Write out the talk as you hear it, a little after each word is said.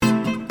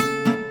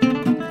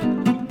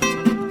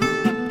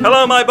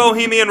Hello, my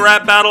bohemian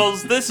rap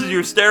battles. This is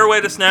your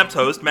Stairway to Snaps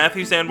host,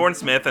 Matthew Sanborn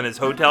Smith, and his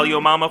Hotel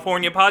Yo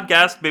Mamafornia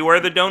podcast,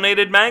 Beware the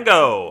Donated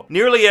Mango.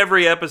 Nearly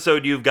every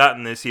episode you've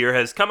gotten this year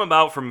has come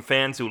about from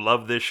fans who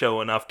love this show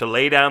enough to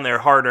lay down their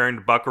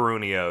hard-earned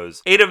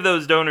buckaroonios. 8 of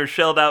those donors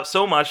shelled out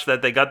so much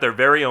that they got their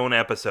very own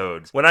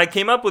episodes. When I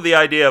came up with the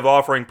idea of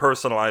offering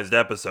personalized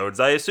episodes,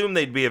 I assumed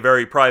they'd be a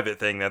very private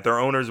thing that their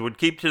owners would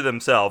keep to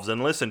themselves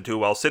and listen to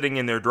while sitting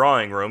in their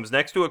drawing rooms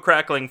next to a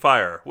crackling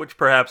fire, which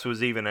perhaps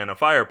was even in a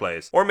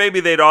fireplace. Or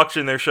maybe they'd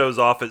auction their shows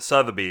off at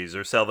Sotheby's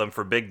or sell them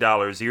for big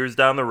dollars years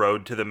down the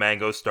road to the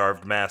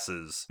mango-starved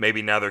masses.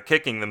 Maybe now they're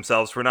kicking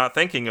themselves for not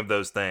thinking of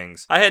those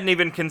things. I hadn't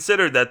even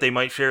considered that they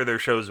might share their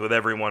shows with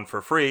everyone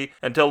for free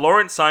until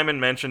Lawrence Simon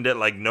mentioned it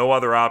like no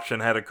other option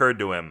had occurred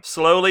to him.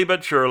 Slowly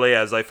but surely,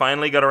 as I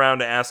finally got around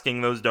to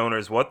asking those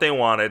donors what they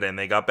wanted and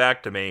they got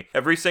back to me,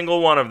 every single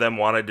one of them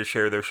wanted to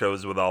share their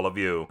shows with all of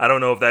you. I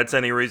don't know if that's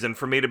any reason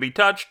for me to be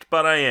touched,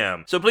 but I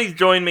am. So please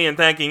join me in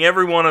thanking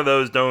every one of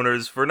those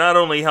donors for not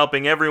only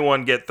helping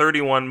everyone get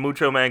 31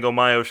 Mucho Mango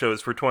Mayo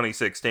shows for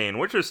 2016,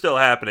 which are still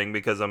happening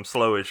because I'm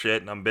slow as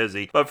shit and I'm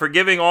busy, but for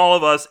giving all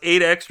of us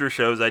 8 extra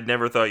shows I'd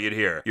never thought you'd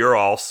hear. You're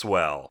all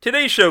swell.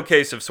 Today's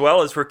showcase of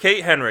swell is for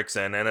Kate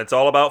Henriksen, and it's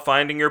all about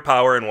finding your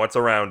power in what's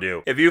around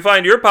you. If you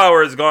find your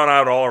power has gone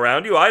out all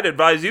around you, I'd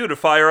advise you to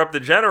fire up the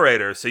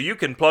generator so you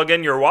can plug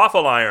in your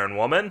waffle iron,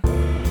 woman.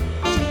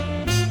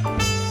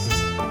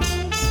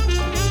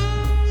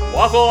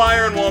 Waffle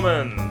Iron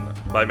Woman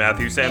by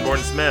Matthew Sanborn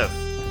Smith.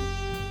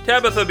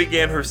 Tabitha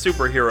began her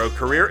superhero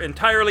career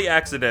entirely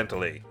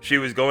accidentally. She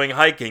was going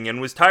hiking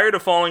and was tired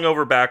of falling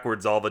over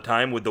backwards all the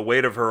time with the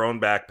weight of her own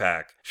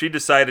backpack. She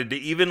decided to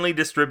evenly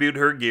distribute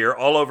her gear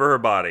all over her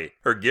body.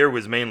 Her gear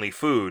was mainly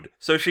food,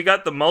 so she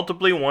got the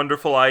multiply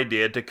wonderful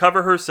idea to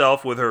cover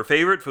herself with her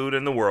favorite food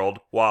in the world,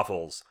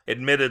 waffles.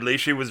 Admittedly,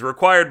 she was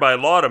required by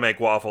law to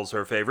make waffles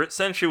her favorite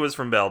since she was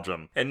from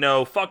Belgium. And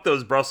no, fuck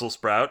those Brussels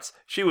sprouts.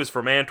 She was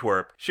from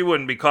Antwerp. She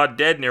wouldn't be caught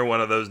dead near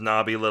one of those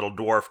knobby little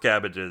dwarf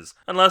cabbages.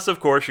 Unless, of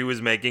course, she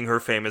was making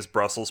her famous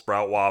Brussels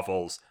sprout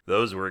waffles.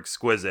 Those were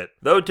exquisite.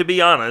 Though, to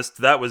be honest,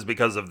 that was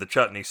because of the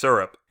chutney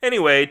syrup.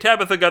 Anyway,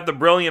 Tabitha got the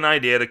brilliant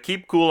idea to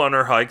keep cool on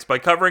her hikes by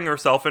covering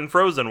herself in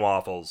frozen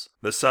waffles.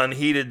 The sun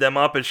heated them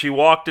up as she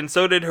walked, and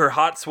so did her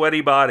hot,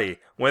 sweaty body.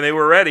 When they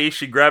were ready,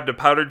 she grabbed a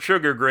powdered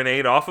sugar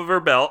grenade off of her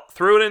belt,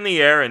 threw it in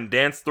the air, and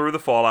danced through the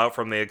fallout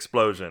from the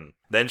explosion.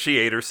 Then she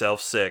ate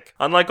herself sick.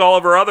 Unlike all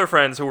of her other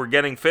friends who were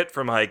getting fit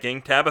from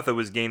hiking, Tabitha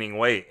was gaining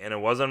weight, and it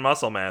wasn't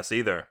muscle mass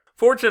either.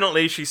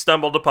 Fortunately, she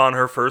stumbled upon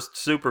her first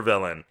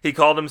supervillain. He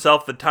called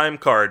himself the Time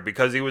Card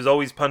because he was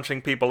always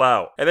punching people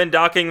out, and then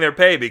docking their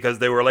pay because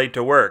they were late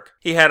to work.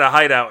 He had a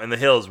hideout in the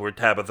hills where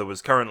Tabitha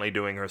was currently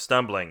doing her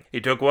stumbling.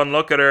 He took one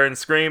look at her and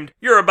screamed,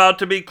 "You're about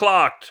to be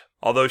clocked!"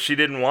 Although she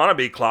didn't want to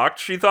be clocked,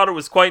 she thought it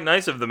was quite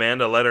nice of the man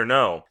to let her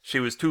know. She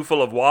was too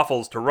full of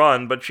waffles to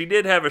run, but she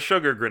did have a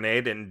sugar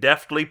grenade and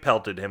deftly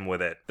pelted him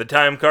with it. The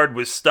Time Card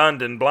was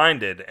stunned and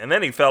blinded, and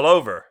then he fell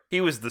over.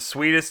 He was the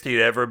sweetest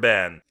he'd ever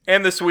been.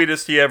 And the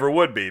sweetest he ever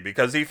would be,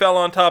 because he fell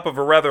on top of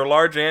a rather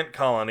large ant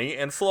colony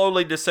and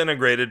slowly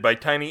disintegrated by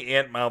tiny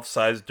ant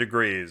mouth-sized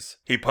degrees.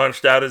 He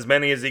punched out as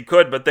many as he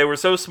could, but they were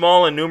so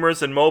small and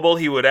numerous and mobile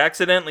he would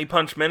accidentally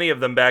punch many of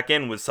them back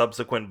in with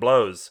subsequent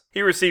blows.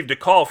 He received a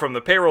call from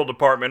the payroll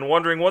department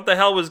wondering what the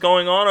hell was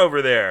going on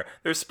over there.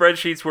 Their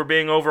spreadsheets were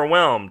being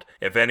overwhelmed.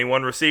 If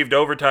anyone received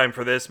overtime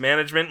for this,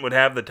 management would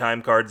have the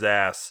Time Card's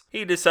ass.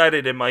 He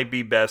decided it might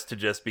be best to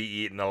just be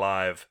eaten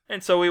alive.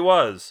 And so he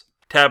was.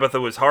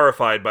 Tabitha was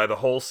horrified by the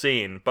whole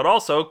scene, but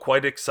also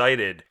quite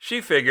excited.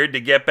 She figured to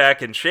get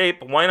back in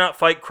shape, why not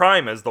fight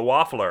crime as the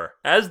Waffler?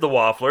 As the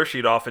Waffler,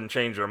 she'd often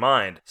change her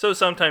mind, so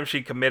sometimes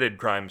she committed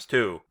crimes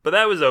too. But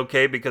that was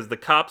okay because the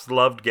cops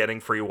loved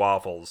getting free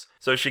waffles,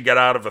 so she got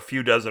out of a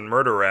few dozen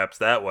murder raps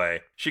that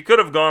way. She could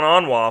have gone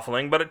on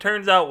waffling, but it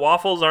turns out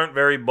waffles aren't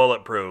very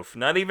bulletproof,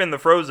 not even the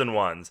frozen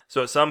ones,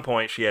 so at some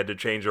point she had to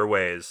change her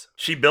ways.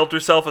 She built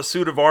herself a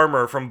suit of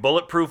armor from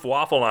bulletproof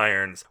waffle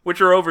irons,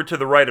 which are over to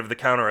the right of the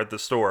counter at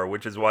the store,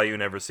 which is why you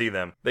never see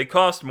them. They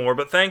cost more,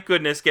 but thank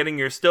goodness getting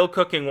your still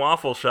cooking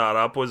waffle shot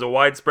up was a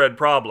widespread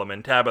problem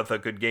and Tabitha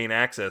could gain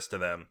access to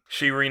them.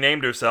 She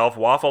renamed herself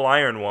Waffle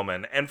Iron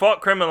Woman and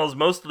fought criminals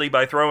mostly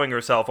by throwing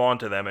herself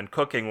onto them and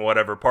cooking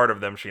whatever part of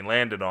them she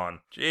landed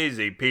on.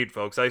 Jeezy Pete,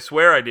 folks, I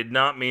swear I did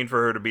not mean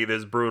for her to be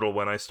this brutal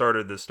when I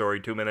started this story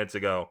 2 minutes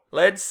ago.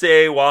 Let's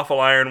say Waffle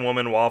Iron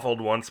Woman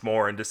waffled once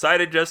more and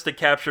decided just to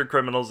capture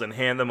criminals and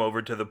hand them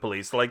over to the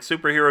police like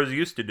superheroes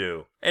used to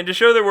do. And to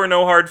show there were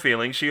no hard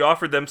feelings, she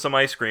offered them some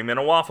ice cream in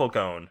a waffle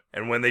cone.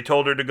 And when they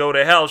told her to go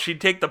to hell,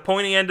 she'd take the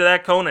pointy end of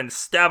that cone and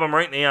stab them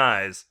right in the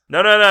eyes.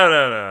 No.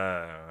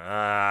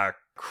 Ah,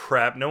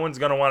 crap, no one's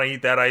gonna want to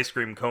eat that ice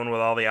cream cone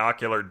with all the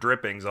ocular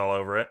drippings all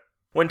over it.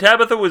 When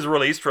Tabitha was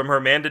released from her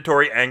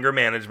mandatory anger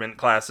management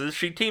classes,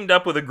 she teamed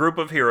up with a group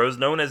of heroes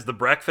known as the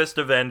Breakfast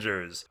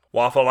Avengers.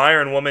 Waffle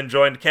Iron Woman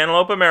joined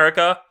Cantaloupe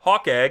America,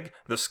 Hawk Egg,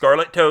 the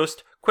Scarlet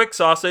Toast, Quick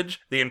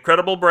Sausage, the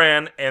Incredible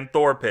Bran, and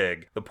Thor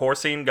Pig, the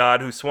porcine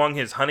god who swung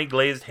his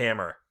honey-glazed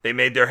hammer. They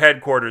made their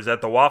headquarters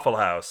at the Waffle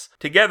House.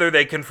 Together,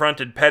 they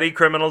confronted petty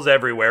criminals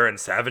everywhere and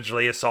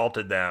savagely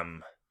assaulted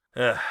them.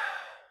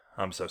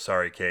 I'm so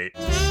sorry, Kate.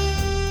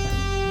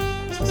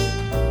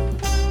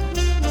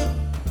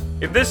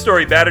 If this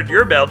story battered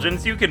your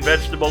Belgians, you can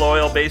vegetable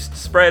oil-based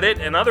spread it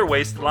and other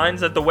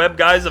waste-lines at the web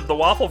guys of the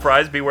waffle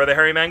fries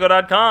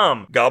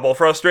BewareTheHairyMango.com. Gobble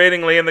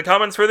frustratingly in the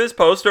comments for this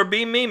post or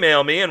beam me,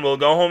 mail me, and we'll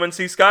go home and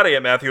see Scotty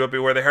at Matthew at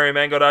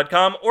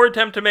BewareTheHairyMango.com, or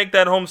attempt to make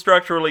that home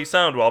structurally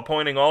sound while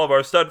pointing all of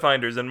our stud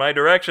finders in my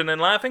direction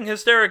and laughing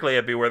hysterically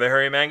at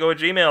BewareTheHairyMango at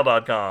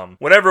gmail.com.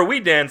 Whenever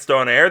we danced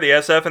on air, the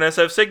SF and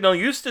SF signal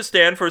used to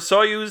stand for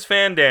Soyuz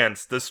Fan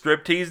Dance, the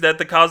striptease that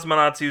the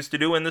cosmonauts used to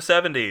do in the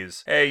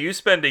 70s. Hey, you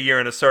spend a year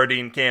in a sardine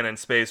can in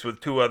space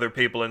with 2 other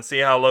people and see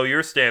how low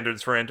your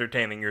standards for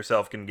entertaining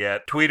yourself can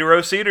get. Tweet a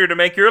Rosita to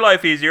make your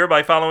life easier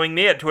by following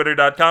me at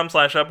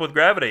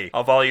twitter.com/upwithgravity.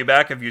 I'll follow you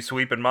back if you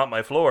sweep and mop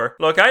my floor.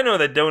 Look, I know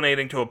that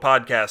donating to a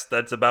podcast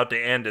that's about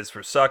to end is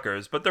for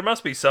suckers, but there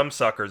must be some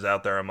suckers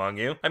out there among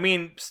you. I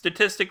mean,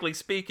 statistically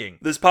speaking.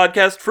 This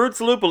podcast fruits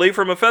loopily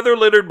from a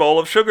feather-littered bowl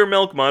of sugar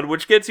milk mud,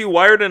 which gets you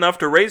wired enough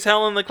to raise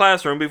hell in the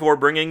classroom before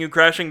bringing you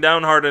crashing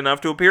down hard enough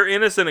to appear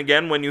innocent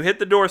again when you hit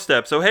the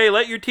doorstep. So hey,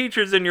 let your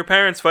teachers and your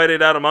parents fight it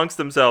out amongst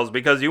themselves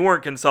because you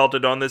weren't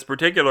consulted on this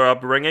particular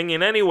upbringing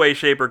in any way,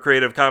 shape, or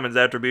Creative Commons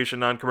Attribution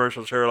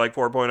Non-Commercial Share Alike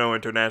 4.0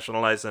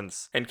 International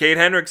License. And Kate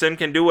Hendrickson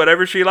can do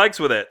whatever she likes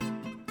with it.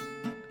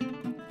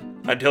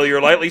 Until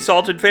your lightly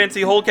salted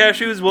fancy whole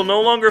cashews will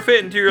no longer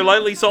fit into your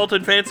lightly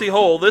salted fancy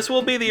hole, this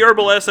will be the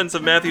herbal essence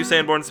of Matthew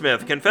Sanborn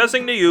Smith,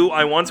 confessing to you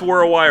I once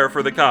wore a wire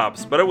for the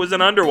cops, but it was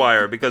an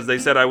underwire because they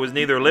said I was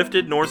neither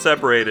lifted nor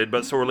separated,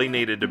 but sorely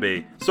needed to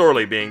be.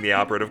 Sorely being the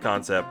operative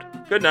concept.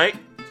 Good night.